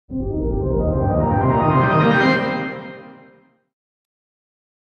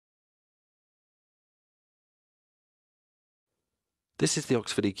This is the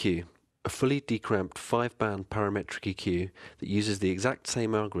Oxford EQ, a fully decramped 5-band parametric EQ that uses the exact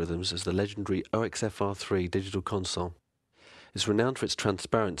same algorithms as the legendary OXFR3 digital console. It's renowned for its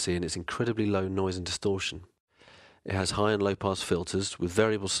transparency and its incredibly low noise and distortion. It has high and low pass filters with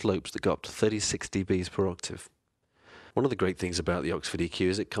variable slopes that go up to 36 dBs per octave. One of the great things about the Oxford EQ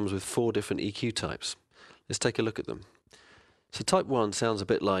is it comes with 4 different EQ types. Let's take a look at them. So type 1 sounds a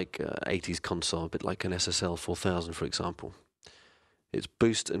bit like 80s console, a bit like an SSL 4000 for example. Its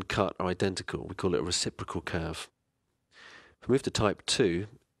boost and cut are identical. We call it a reciprocal curve. If we move to type 2,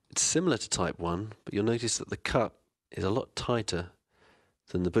 it's similar to type 1, but you'll notice that the cut is a lot tighter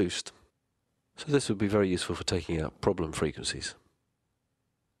than the boost. So this would be very useful for taking out problem frequencies.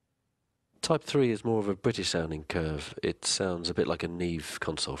 Type 3 is more of a British sounding curve. It sounds a bit like a Neve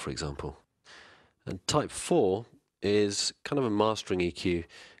console, for example. And type 4 is kind of a mastering EQ,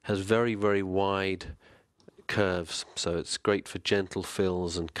 has very, very wide curves, so it's great for gentle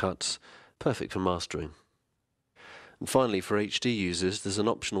fills and cuts, perfect for mastering. And finally, for HD users, there's an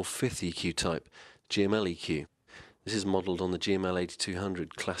optional 5th EQ type, GML EQ. This is modelled on the GML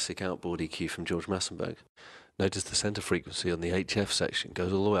 8200 classic outboard EQ from George Massenburg. Notice the centre frequency on the HF section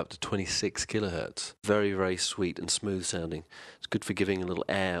goes all the way up to 26 kHz. Very, very sweet and smooth sounding. It's good for giving a little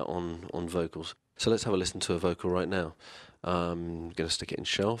air on vocals. So let's have a listen to a vocal right now. I'm going to stick it in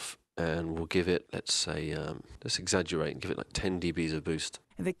shelf and we'll give it, let's say, let's exaggerate and give it like 10 dBs of boost.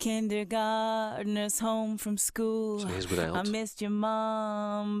 The kindergartner's home from school. So here's without. I missed your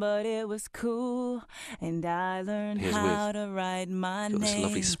mom, but it was cool. And I learned Here's how with. to write my Got name. this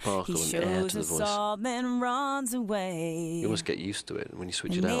lovely sparkle He and air shows to the us voice. all, then runs away. You almost get used to it, and when you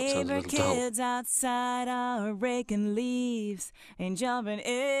switch And it out, it sounds a neighbor little dull. kids outside are raking leaves and jumping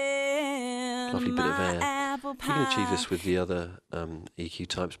in Lovely bit of my air. apple You pie. can achieve this with the other EQ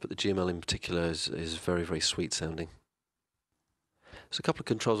types, but the GML in particular is very, very sweet sounding. There's a couple of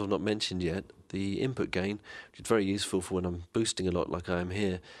controls I've not mentioned yet. The input gain, which is very useful for when I'm boosting a lot like I am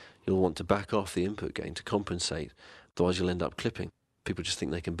here. You'll want to back off the input gain to compensate, otherwise you'll end up clipping. People just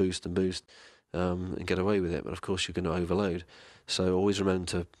think they can boost and boost and get away with it, but of course you're going to overload. So always remember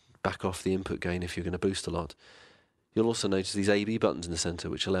to back off the input gain if you're going to boost a lot. You'll also notice these A-B buttons in the centre,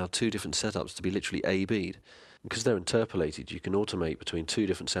 which allow 2 different setups to be literally A-B'd. Because they're interpolated, you can automate between 2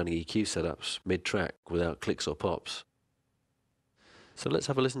 different sounding EQ setups mid-track without clicks or pops. So let's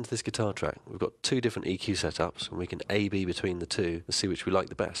have a listen to this guitar track. We've got 2 different EQ setups, and we can A-B between the 2 and see which we like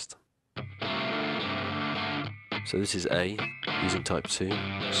the best. So this is A, using type 2,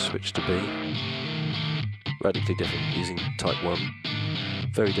 switch to B. Radically different, using type 1.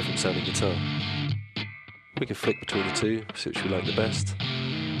 Very different sounding guitar. We can flick between the 2, see which we like the best.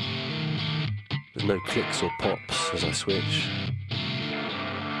 There's no clicks or pops as I switch.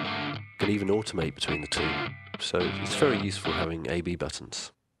 Can even automate between the 2. So it's very useful having A-B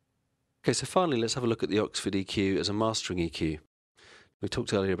buttons. Okay, so finally let's have a look at the Oxford EQ as a mastering EQ. We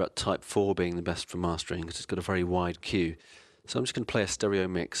talked earlier about type 4 being the best for mastering because it's got a very wide Q. So I'm just going to play a stereo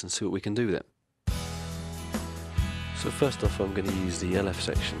mix and see what we can do with it. So first off I'm going to use the LF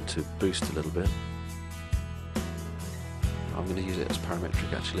section to boost a little bit. I'm going to use it as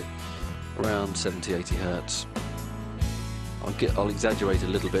parametric actually, around 70-80 Hz. I'll exaggerate a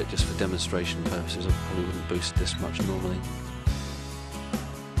little bit just for demonstration purposes. I probably wouldn't boost this much normally.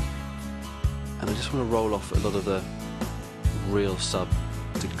 And I just want to roll off a lot of the real sub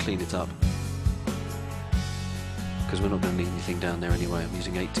to clean it up, because we're not going to need anything down there anyway. I'm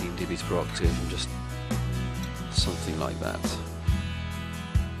using 18 dBs per octave and just something like that. So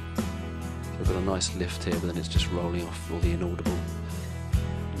I've got a nice lift here, but then it's just rolling off all the inaudible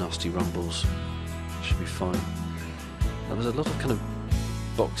nasty rumbles. Should be fine. Now there's a lot of kind of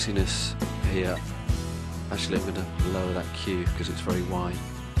boxiness here. Actually I'm going to lower that Q because it's very wide.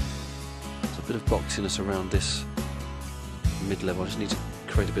 There's a bit of boxiness around this mid-level. I just need to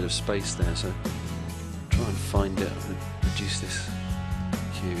create a bit of space there, so try and find it and reduce this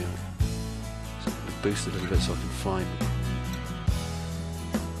Q. So I'm going to boost it a little bit so I can find.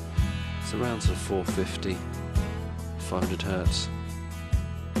 It's around sort of 450, 500 Hz.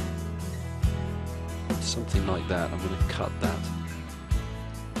 Something like that. I'm going to cut that.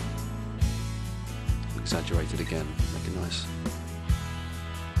 Exaggerate it again. Make a nice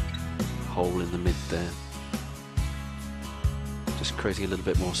hole in the mid there. Just creating a little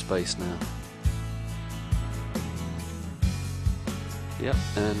bit more space now. Yep,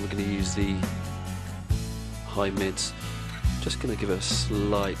 and we're going to use the high mids. Just going to give it a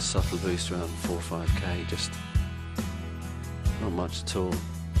slight subtle boost around 4 or 5k, just not much at all.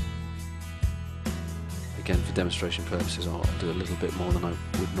 Again, for demonstration purposes, I'll do a little bit more than I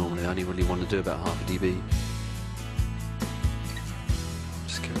would normally. I only really want to do about half a dB.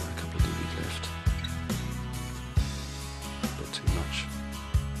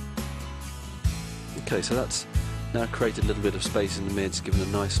 Okay, so that's now created a little bit of space in the mids, given a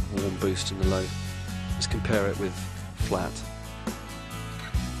nice warm boost in the low. Let's compare it with flat.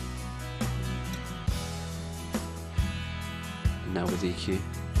 And now with EQ.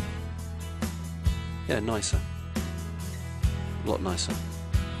 Yeah, nicer. A lot nicer.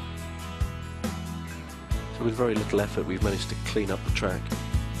 So with very little effort we've managed to clean up the track.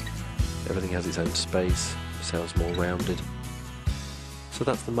 Everything has its own space, sounds more rounded. So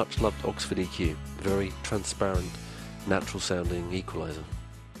that's the much loved Oxford EQ, very transparent, natural sounding equaliser.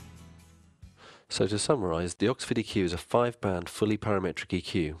 So to summarise, the Oxford EQ is a 5-band fully parametric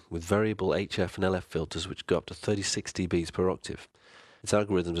EQ with variable HF and LF filters which go up to 36 dBs per octave. Its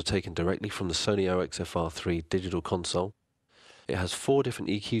algorithms are taken directly from the Sony OXFR3 digital console. It has 4 different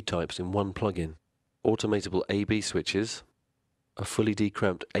EQ types in one plugin: automatable AB switches, a fully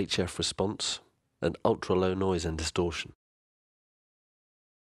decramped HF response, and ultra low noise and distortion.